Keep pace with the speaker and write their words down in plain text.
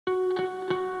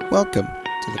Welcome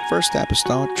to the First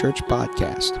Apostolic Church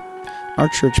Podcast. Our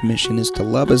church mission is to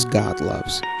love as God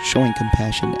loves, showing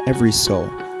compassion to every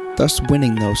soul, thus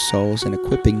winning those souls and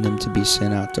equipping them to be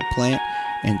sent out to plant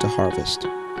and to harvest.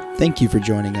 Thank you for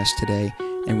joining us today,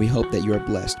 and we hope that you are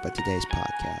blessed by today's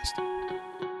podcast.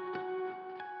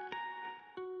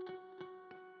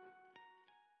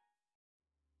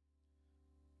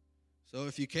 So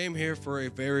if you came here for a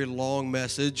very long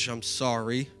message, I'm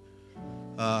sorry.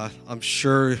 I'm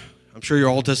sure you're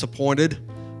all disappointed.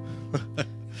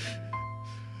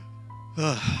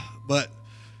 But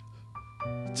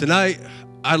tonight,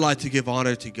 I'd like to give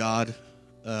honor to God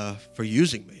for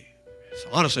using me. So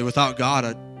honestly, without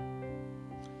God,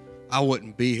 I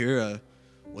wouldn't be here.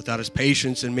 Without His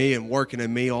patience in me and working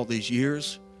in me all these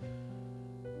years,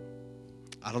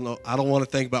 I don't know. I don't want to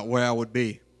think about where I would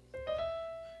be.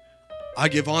 I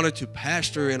give honor to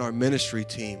Pastor and our ministry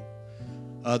team.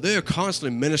 They are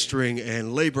constantly ministering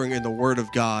and laboring in the Word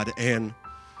of God, and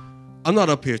I'm not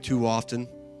up here too often,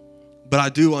 but I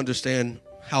do understand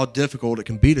how difficult it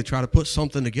can be to try to put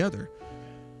something together.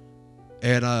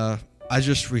 And I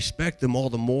just respect them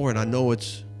all the more, and I know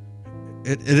it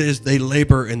is they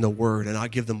labor in the Word, and I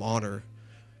give them honor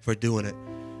for doing it.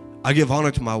 I give honor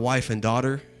to my wife and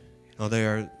daughter. You know, they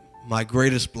are my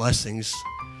greatest blessings,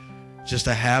 just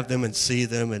to have them and see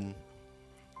them, and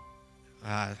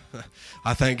I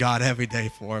thank God every day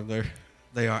for them.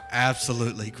 They are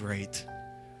absolutely great.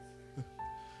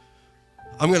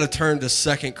 I'm going to turn to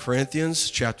 2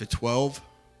 Corinthians chapter 12,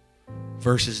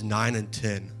 verses 9 and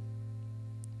 10.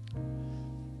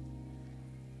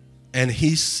 And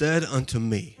he said unto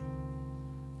me,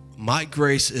 my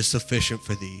grace is sufficient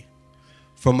for thee,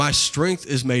 for my strength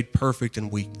is made perfect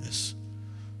in weakness.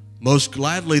 Most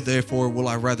gladly, therefore, will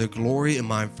I rather glory in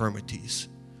my infirmities,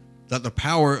 that the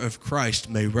power of Christ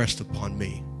may rest upon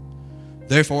me.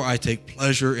 Therefore, I take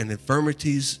pleasure in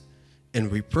infirmities, in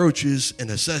reproaches, in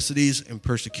necessities, in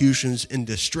persecutions, in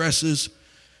distresses,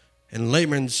 in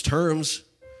layman's terms.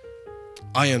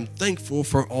 I am thankful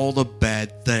for all the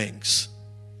bad things,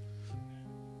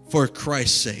 for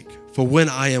Christ's sake. For when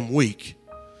I am weak,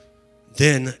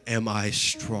 then am I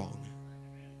strong.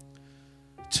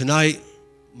 Tonight,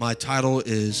 my title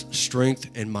is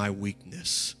Strength in My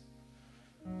Weakness.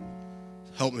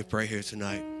 Help me pray here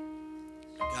tonight.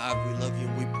 God, we love you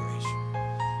and we praise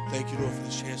you. Thank you, Lord, for the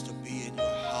chance to be in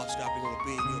your house. God, we're going to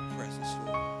be in your presence,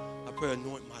 Lord. I pray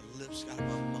anoint my lips, God,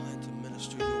 my mind to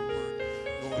minister your word.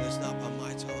 Lord, it's not by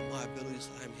my talent, my abilities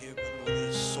that I am here, but Lord, it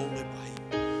is solely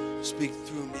by you. Speak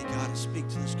through me, God, and speak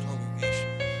to this congregation.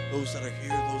 Those that are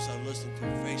here, those that are listening through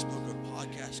Facebook or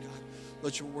podcast, God.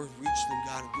 Let your word reach them,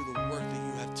 God, and do the work that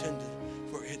you have tended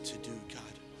for it to do, God.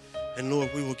 And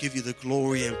Lord, we will give you the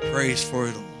glory and praise for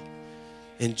it all.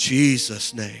 In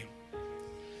Jesus' name.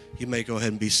 You may go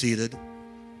ahead and be seated.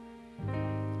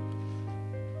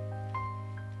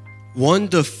 One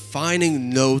defining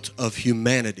note of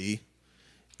humanity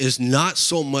is not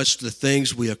so much the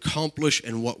things we accomplish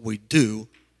and what we do.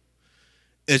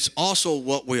 It's also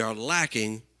what we are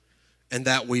lacking and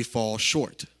that we fall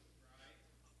short.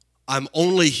 I'm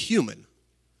only human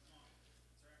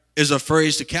is a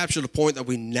phrase to capture the point that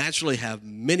we naturally have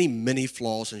many, many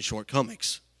flaws and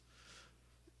shortcomings.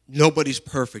 Nobody's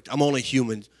perfect. I'm only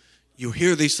human. You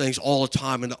hear these things all the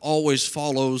time, and it always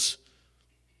follows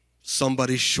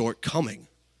somebody's shortcoming.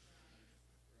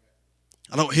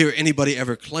 I don't hear anybody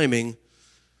ever claiming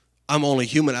I'm only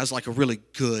human as like a really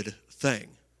good thing.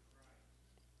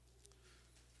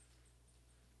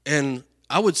 And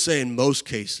I would say in most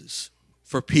cases,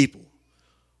 for people,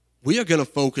 we are going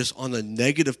to focus on the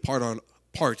negative part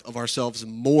of ourselves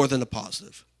more than the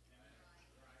positive.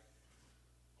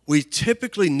 We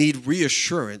typically need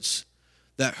reassurance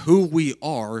that who we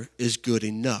are is good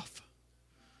enough.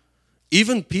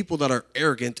 Even people that are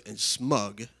arrogant and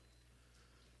smug,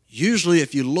 usually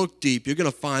if you look deep, you're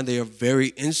going to find they are very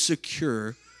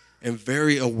insecure and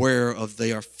very aware of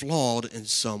they are flawed in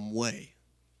some way.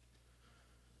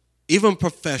 Even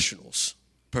professionals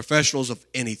of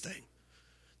anything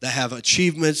that have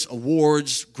achievements,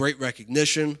 awards, great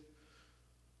recognition,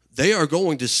 they are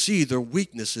going to see their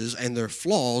weaknesses and their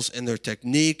flaws and their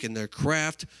technique and their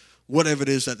craft, whatever it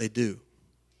is that they do.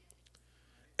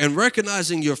 And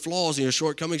recognizing your flaws and your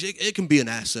shortcomings, it can be an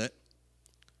asset,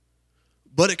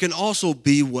 but it can also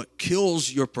be what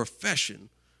kills your profession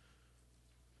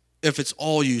if it's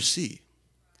all you see.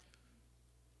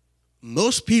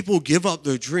 Most people give up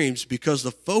their dreams because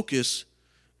the focus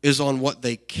is on what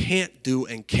they can't do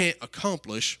and can't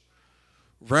accomplish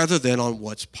rather than on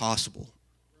what's possible.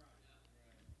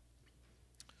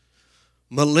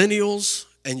 Millennials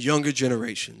and younger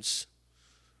generations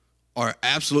are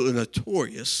absolutely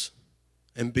notorious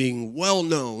and being well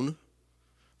known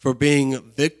for being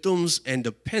victims and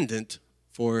dependent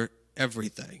for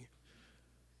everything.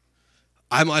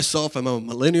 I myself am a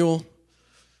millennial.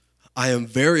 I am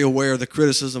very aware of the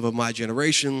criticism of my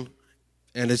generation,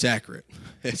 and it's accurate.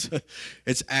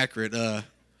 It's accurate.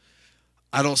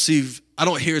 I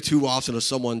don't hear too often of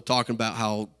someone talking about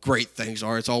how great things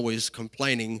are. It's always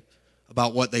complaining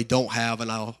about what they don't have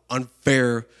and how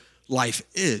unfair life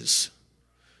is,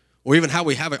 or even how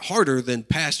we have it harder than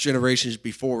past generations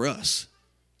before us.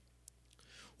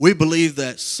 We believe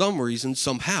that some reason,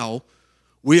 somehow,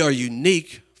 we are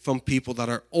unique from people that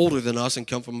are older than us and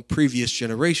come from previous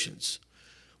generations.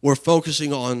 We're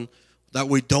focusing on that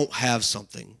we don't have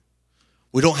something.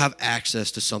 We don't have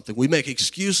access to something. We make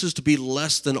excuses to be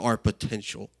less than our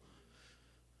potential.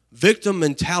 Victim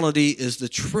mentality is the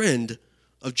trend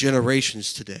of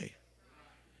generations today.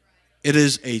 It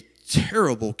is a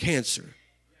terrible cancer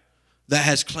that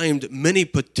has claimed many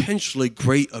potentially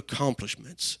great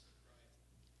accomplishments.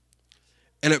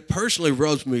 And it personally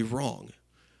rubs me wrong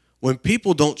when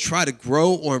people don't try to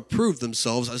grow or improve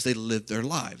themselves as they live their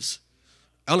lives.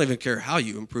 I don't even care how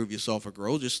you improve yourself or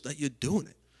grow, just that you're doing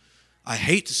it. I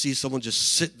hate to see someone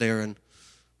just sit there and,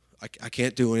 I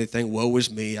can't do anything, woe is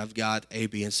me, I've got A,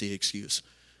 B, and C excuse.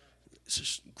 It's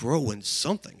just grow in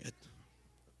something.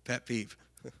 Pet peeve.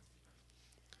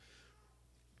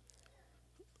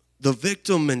 The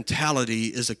victim mentality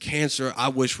is a cancer I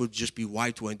wish would just be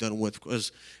wiped away and done with,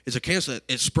 because it's a cancer that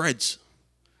it spreads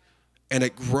and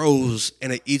it grows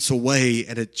and it eats away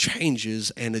and it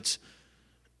changes, and it's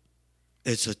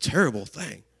a terrible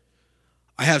thing.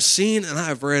 I have seen and I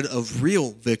have read of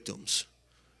real victims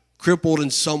crippled in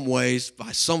some ways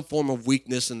by some form of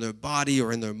weakness in their body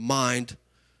or in their mind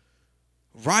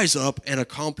rise up and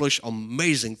accomplish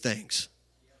amazing things,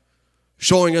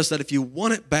 showing us that if you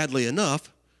want it badly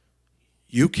enough,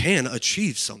 you can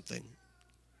achieve something.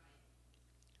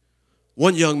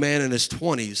 One young man in his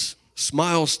 20s,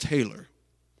 Smiles Taylor,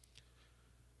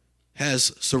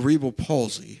 has cerebral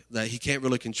palsy, that he can't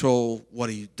really control what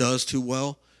he does too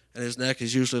well, and his neck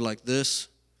is usually like this.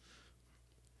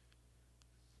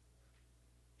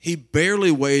 He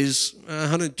barely weighs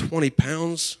 120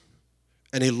 pounds,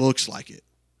 and he looks like it.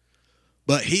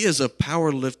 But he is a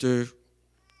power lifter.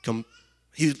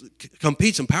 He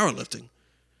competes in powerlifting.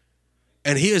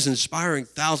 And he is inspiring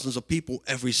thousands of people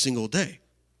every single day.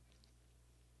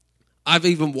 I've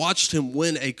even watched him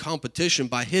win a competition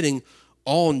by hitting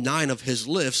all 9 of his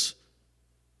lifts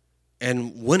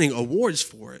and winning awards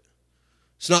for it.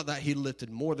 It's not that he lifted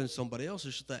more than somebody else.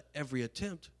 It's just that every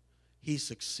attempt he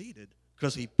succeeded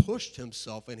because he pushed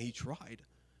himself and he tried.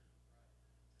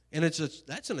 And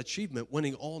that's an achievement,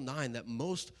 winning all 9, that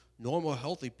most normal,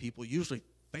 healthy people usually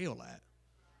fail at.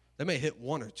 They may hit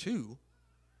 1 or 2,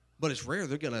 but it's rare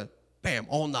they're going to, bam,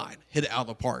 all 9, hit it out of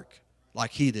the park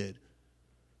like he did.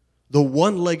 The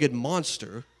one-legged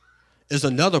monster is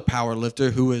another power lifter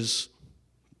who is,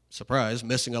 surprise,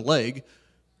 missing a leg.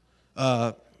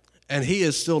 And he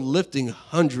is still lifting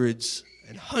hundreds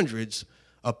and hundreds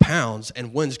of pounds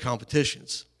and wins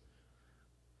competitions.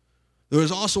 There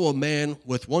is also a man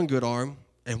with one good arm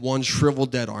and one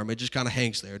shriveled dead arm. It just kind of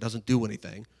hangs there. It doesn't do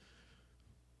anything.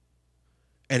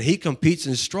 And he competes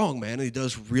in strongman, and he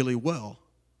does really well.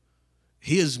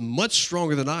 He is much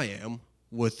stronger than I am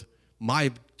with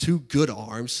my 2 good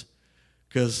arms,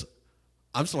 because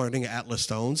I'm learning Atlas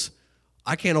stones.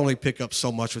 I can't only pick up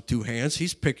so much with 2 hands.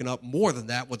 He's picking up more than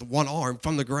that with 1 arm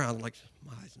from the ground. I'm like,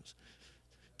 my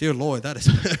dear Lord, that is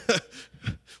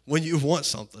when you want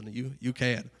something, you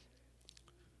can.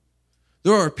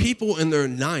 There are people in their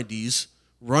 90s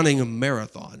running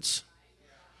marathons,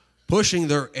 pushing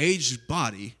their aged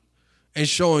body and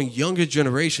showing younger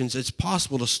generations it's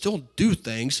possible to still do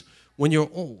things when you're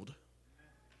old.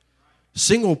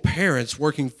 Single parents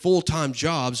working full-time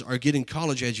jobs are getting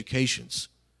college educations.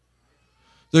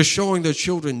 They're showing their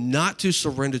children not to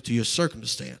surrender to your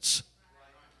circumstance.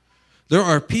 There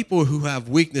are people who have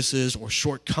weaknesses or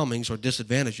shortcomings or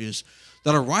disadvantages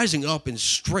that are rising up in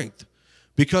strength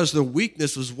because their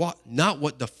weakness was not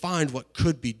what defined what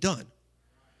could be done.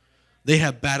 They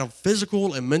have battled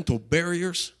physical and mental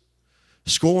barriers,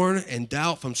 scorn and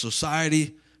doubt from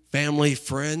society, family,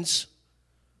 friends,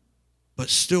 but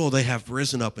still they have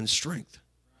risen up in strength.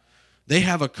 They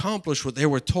have accomplished what they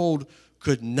were told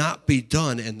could not be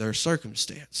done in their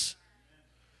circumstance.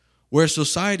 Where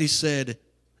society said,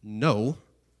 no,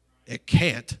 it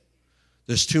can't.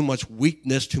 There's too much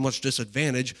weakness, too much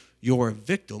disadvantage. You're a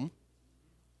victim.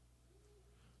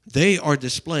 They are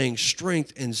displaying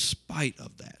strength in spite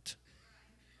of that.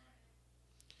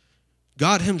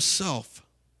 God himself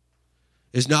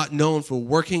is not known for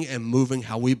working and moving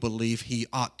how we believe he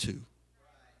ought to.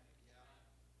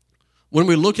 When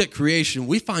we look at creation,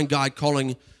 we find God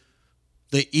calling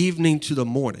the evening to the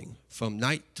morning, from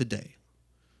night to day.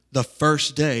 The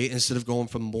first day instead of going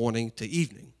from morning to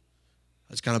evening.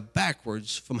 That's kind of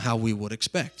backwards from how we would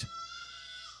expect.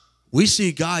 We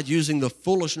see God using the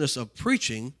foolishness of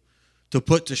preaching to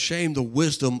put to shame the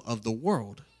wisdom of the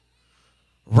world.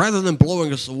 Rather than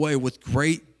blowing us away with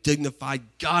great, dignified,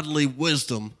 godly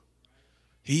wisdom,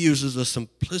 he uses the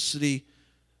simplicity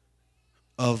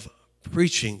of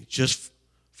preaching just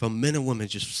from men and women,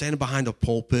 just standing behind a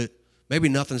pulpit, maybe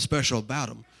nothing special about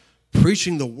them,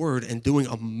 preaching the word and doing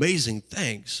amazing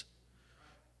things.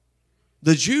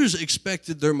 The Jews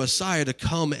expected their Messiah to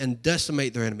come and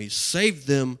decimate their enemies, save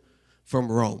them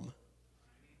from Rome.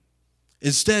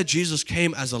 Instead, Jesus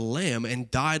came as a lamb and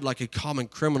died like a common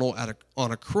criminal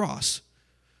on a cross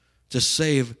to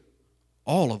save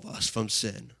all of us from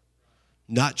sin,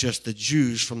 not just the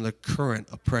Jews from the current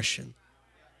oppression.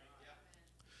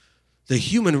 The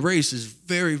human race is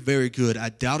very, very good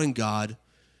at doubting God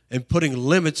and putting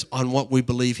limits on what we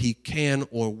believe he can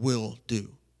or will do.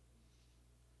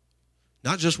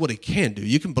 Not just what he can do.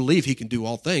 You can believe he can do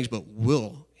all things, but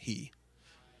will he?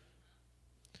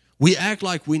 We act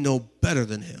like we know better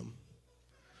than him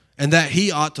and that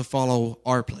he ought to follow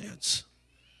our plans.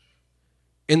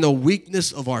 In the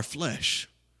weakness of our flesh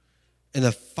and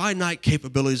the finite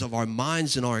capabilities of our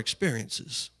minds and our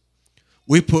experiences,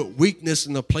 we put weakness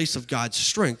in the place of God's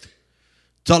strength,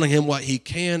 telling him what he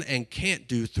can and can't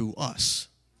do through us.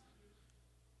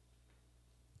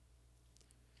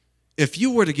 If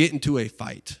you were to get into a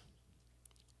fight,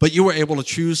 but you were able to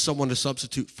choose someone to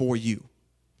substitute for you,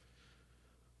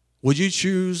 would you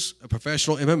choose a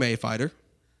professional MMA fighter,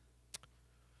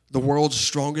 the world's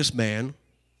strongest man,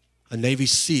 a Navy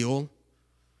SEAL,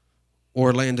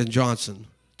 or Landon Johnson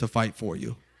to fight for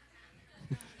you?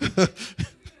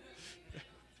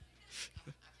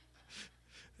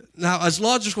 Now, as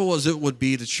logical as it would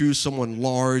be to choose someone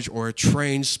large or a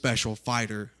trained special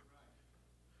fighter,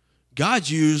 God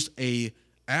used an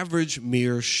average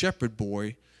mere shepherd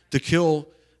boy to kill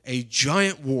a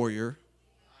giant warrior,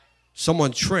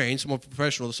 someone trained, someone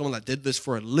professional, someone that did this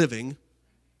for a living.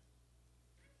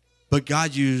 But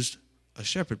God used a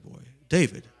shepherd boy,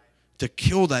 David, to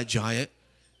kill that giant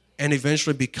and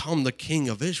eventually become the king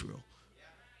of Israel.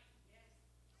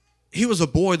 He was a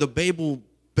boy the Bible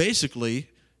basically,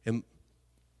 and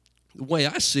the way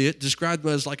I see it, described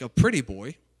him as like a pretty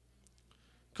boy,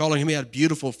 calling him he had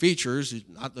beautiful features,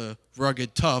 not the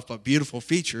rugged tough, but beautiful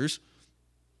features.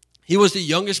 He was the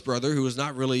youngest brother who was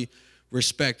not really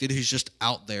respected. He's just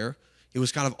out there. He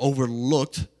was kind of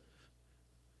overlooked.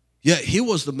 Yet he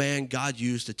was the man God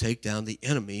used to take down the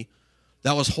enemy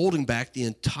that was holding back the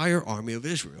entire army of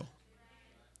Israel.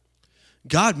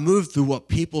 God moved through what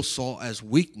people saw as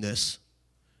weakness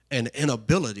and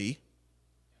inability.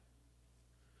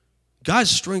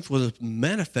 God's strength was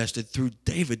manifested through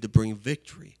David to bring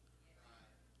victory.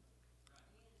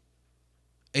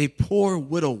 A poor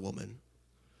widow woman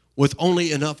with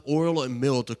only enough oil and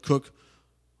meal to cook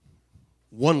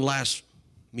one last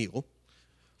meal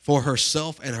for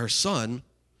herself and her son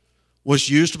was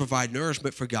used to provide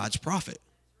nourishment for God's prophet.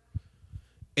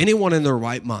 Anyone in their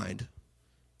right mind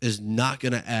is not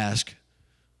going to ask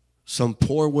some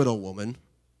poor widow woman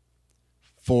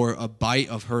for a bite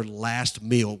of her last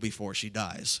meal before she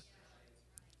dies.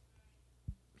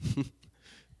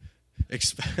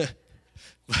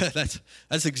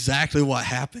 That's exactly what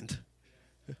happened.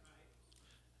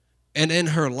 And in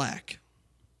her lack,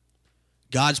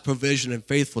 God's provision and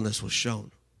faithfulness was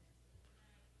shown.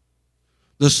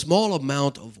 The small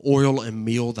amount of oil and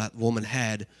meal that woman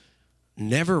had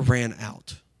never ran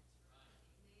out.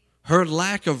 Her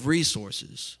lack of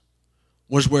resources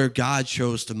was where God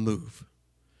chose to move.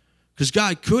 Because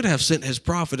God could have sent his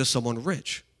prophet as someone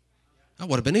rich. That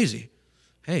would have been easy.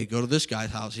 Hey, go to this guy's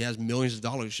house. He has millions of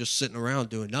dollars just sitting around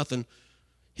doing nothing.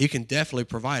 He can definitely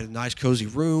provide a nice, cozy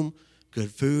room, good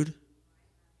food.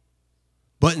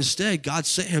 But instead, God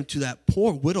sent him to that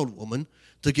poor widowed woman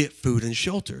to get food and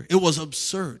shelter. It was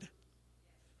absurd.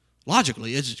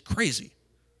 Logically, it's just crazy.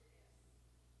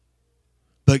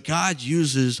 But God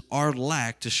uses our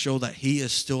lack to show that he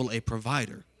is still a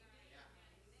provider.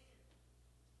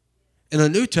 In the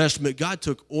New Testament, God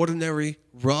took ordinary,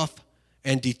 rough,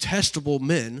 and detestable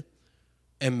men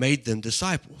and made them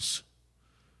disciples.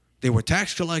 They were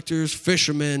tax collectors,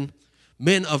 fishermen,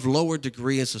 men of lower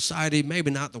degree in society, maybe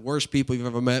not the worst people you've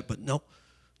ever met, but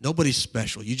nobody's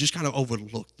special. You just kind of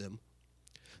overlooked them.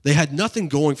 They had nothing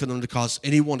going for them to cause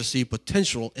anyone to see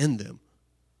potential in them.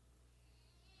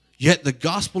 Yet the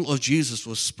gospel of Jesus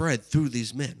was spread through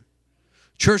these men.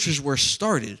 Churches were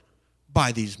started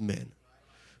by these men.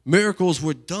 Miracles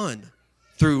were done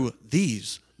through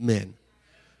these men.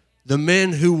 The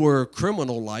men who were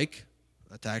criminal-like,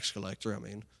 a tax collector,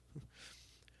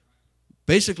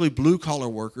 basically blue-collar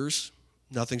workers,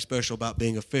 nothing special about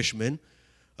being a fisherman,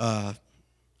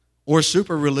 or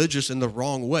super religious in the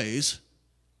wrong ways,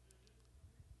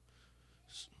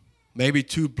 maybe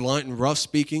too blunt and rough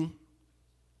speaking,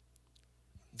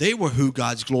 they were who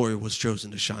God's glory was chosen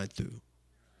to shine through.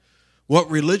 What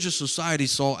religious society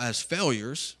saw as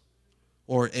failures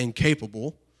or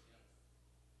incapable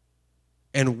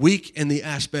and weak in the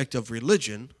aspect of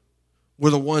religion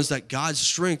were the ones that God's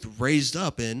strength raised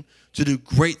up in to do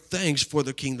great things for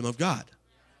the kingdom of God.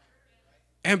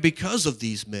 And because of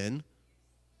these men,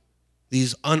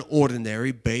 these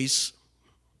unordinary, base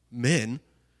men,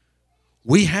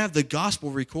 we have the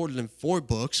gospel recorded in 4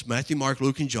 books, Matthew, Mark,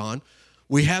 Luke, and John.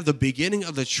 We have the beginning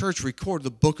of the church recorded,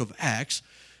 the book of Acts.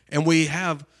 And we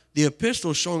have the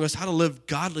epistles showing us how to live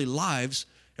godly lives.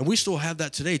 And we still have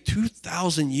that today,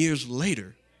 2,000 years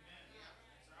later.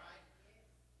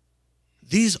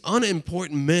 These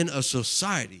unimportant men of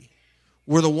society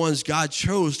were the ones God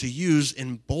chose to use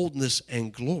in boldness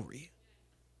and glory.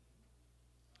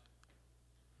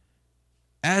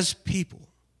 As people,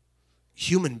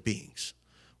 human beings,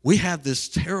 we have this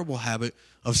terrible habit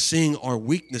of seeing our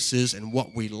weaknesses and what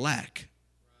we lack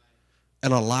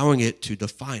and allowing it to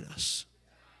define us.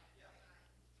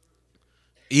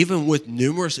 Even with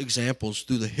numerous examples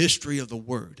through the history of the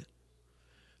Word,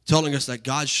 telling us that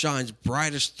God shines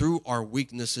brightest through our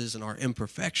weaknesses and our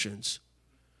imperfections,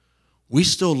 we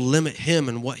still limit Him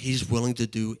and what He's willing to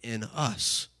do in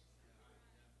us.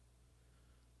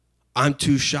 I'm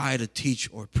too shy to teach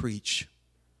or preach.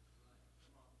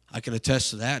 I can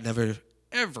attest to that. Never,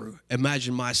 ever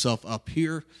imagined myself up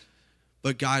here.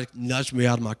 But God nudged me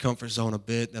out of my comfort zone a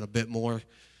bit and a bit more.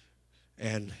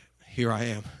 And here I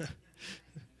am.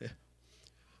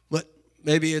 But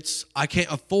maybe it's I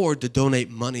can't afford to donate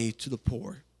money to the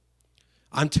poor.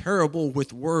 I'm terrible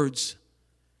with words,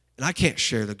 and I can't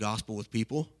share the gospel with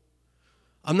people.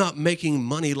 I'm not making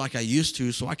money like I used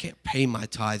to, so I can't pay my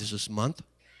tithes this month.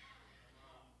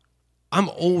 I'm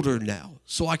older now,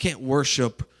 so I can't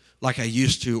worship like I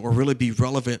used to or really be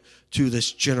relevant to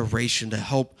this generation to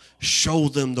help show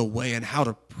them the way and how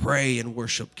to pray and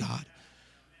worship God.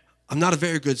 I'm not a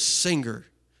very good singer,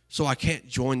 so I can't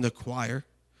join the choir.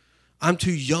 I'm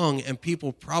too young, and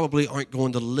people probably aren't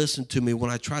going to listen to me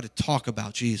when I try to talk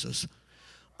about Jesus.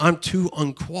 I'm too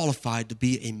unqualified to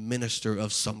be a minister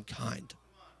of some kind.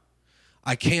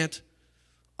 I can't,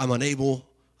 I'm unable,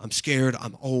 I'm scared,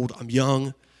 I'm old, I'm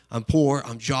young, I'm poor,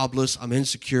 I'm jobless, I'm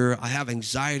insecure, I have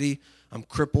anxiety, I'm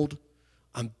crippled,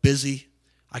 I'm busy,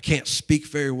 I can't speak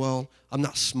very well, I'm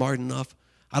not smart enough,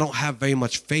 I don't have very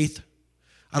much faith,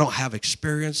 I don't have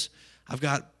experience, I've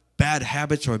got bad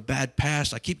habits or a bad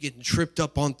past, I keep getting tripped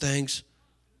up on things.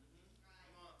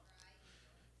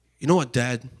 You know what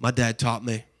my dad taught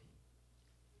me?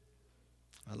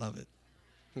 I love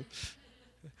it.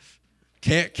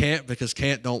 Can't because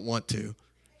can't don't want to.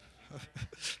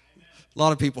 A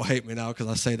lot of people hate me now because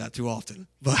I say that too often.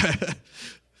 But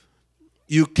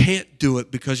you can't do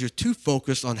it because you're too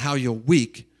focused on how you're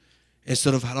weak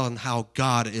instead of on how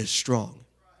God is strong.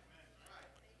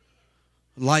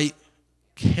 Light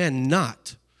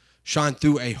cannot shine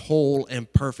through a whole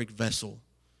and perfect vessel.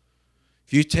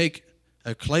 If you take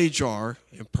a clay jar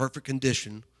in perfect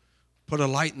condition, put a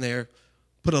light in there,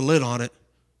 put a lid on it,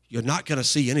 you're not going to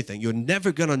see anything. You're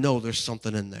never going to know there's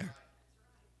something in there.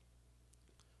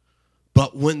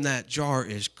 But when that jar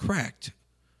is cracked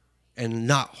and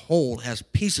not whole, has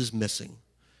pieces missing,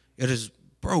 it is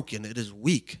broken, it is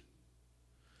weak,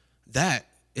 that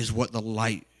is what the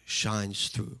light shines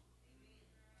through.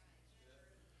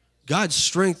 God's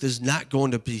strength is not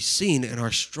going to be seen in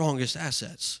our strongest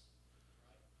assets.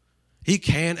 He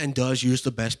can and does use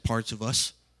the best parts of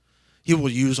us. He will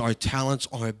use our talents,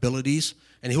 our abilities,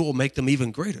 and He will make them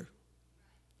even greater.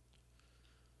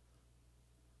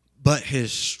 But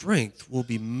His strength will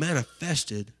be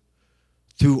manifested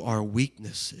through our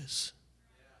weaknesses.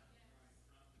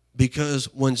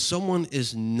 Because when someone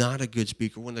is not a good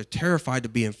speaker, when they're terrified to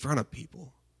be in front of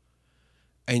people,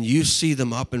 and you see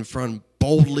them up in front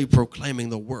boldly proclaiming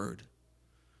the word,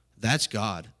 that's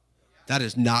God. That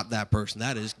is not that person.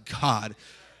 That is God.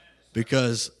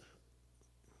 Because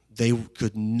they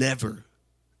could never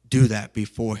do that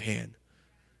beforehand.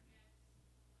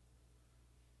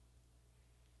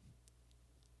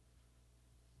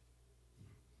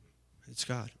 It's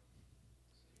God.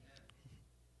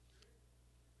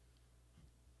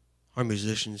 Our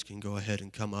musicians can go ahead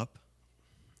and come up.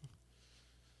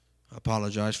 I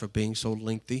apologize for being so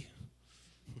lengthy.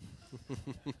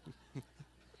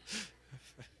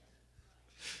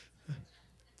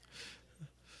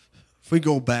 If we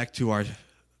go back to our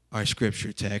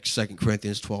scripture text, 2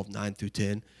 Corinthians 12, 9 through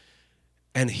 10,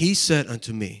 and he said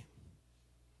unto me,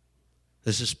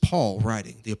 this is Paul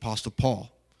writing, the Apostle Paul.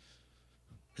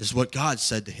 This is what God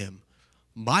said to him.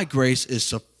 My grace is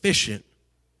sufficient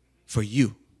for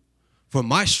you, for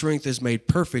my strength is made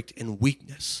perfect in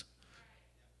weakness.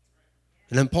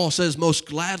 And then Paul says, most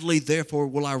gladly, therefore,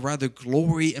 will I rather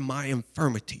glory in my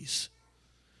infirmities,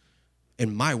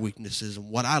 in my weaknesses, and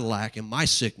what I lack, in my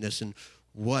sickness, and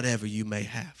whatever you may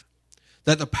have,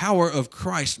 that the power of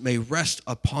Christ may rest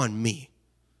upon me.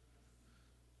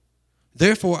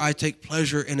 Therefore, I take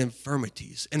pleasure in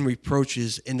infirmities, in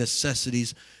reproaches, in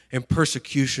necessities, in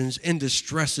persecutions, in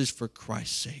distresses for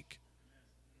Christ's sake.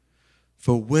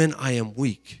 For when I am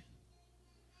weak,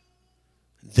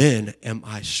 then am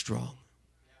I strong.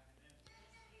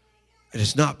 It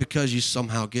is not because you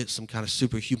somehow get some kind of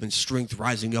superhuman strength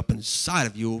rising up inside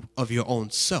of you of your own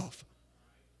self.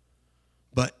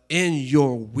 But in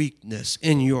your weakness,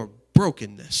 in your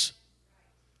brokenness,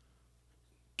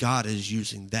 God is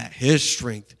using that. His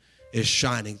strength is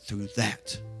shining through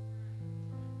that.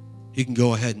 You can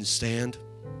go ahead and stand.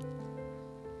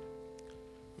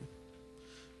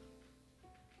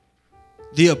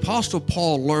 The Apostle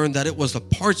Paul learned that it was the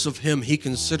parts of him he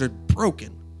considered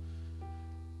broken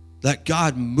that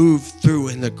God moved through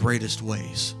in the greatest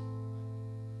ways.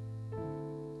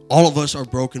 All of us are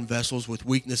broken vessels with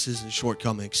weaknesses and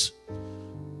shortcomings.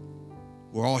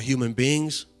 We're all human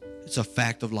beings. It's a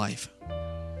fact of life.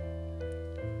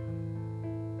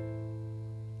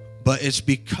 But it's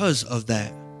because of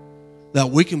that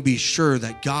we can be sure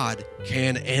that God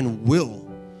can and will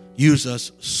use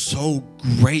us so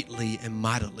greatly and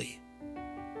mightily.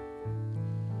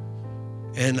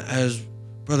 And as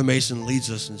Brother Mason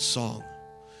leads us in song,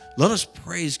 let us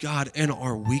praise God in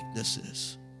our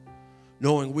weaknesses,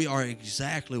 knowing we are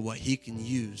exactly what he can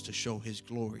use to show his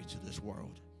glory to this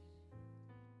world.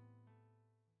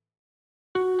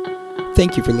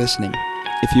 Thank you for listening.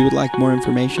 If you would like more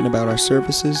information about our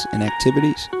services and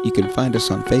activities, you can find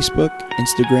us on Facebook,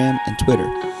 Instagram, and Twitter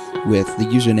with the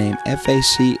username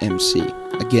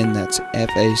FACMC. Again, that's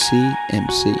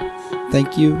FACMC.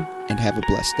 Thank you, and have a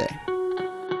blessed day.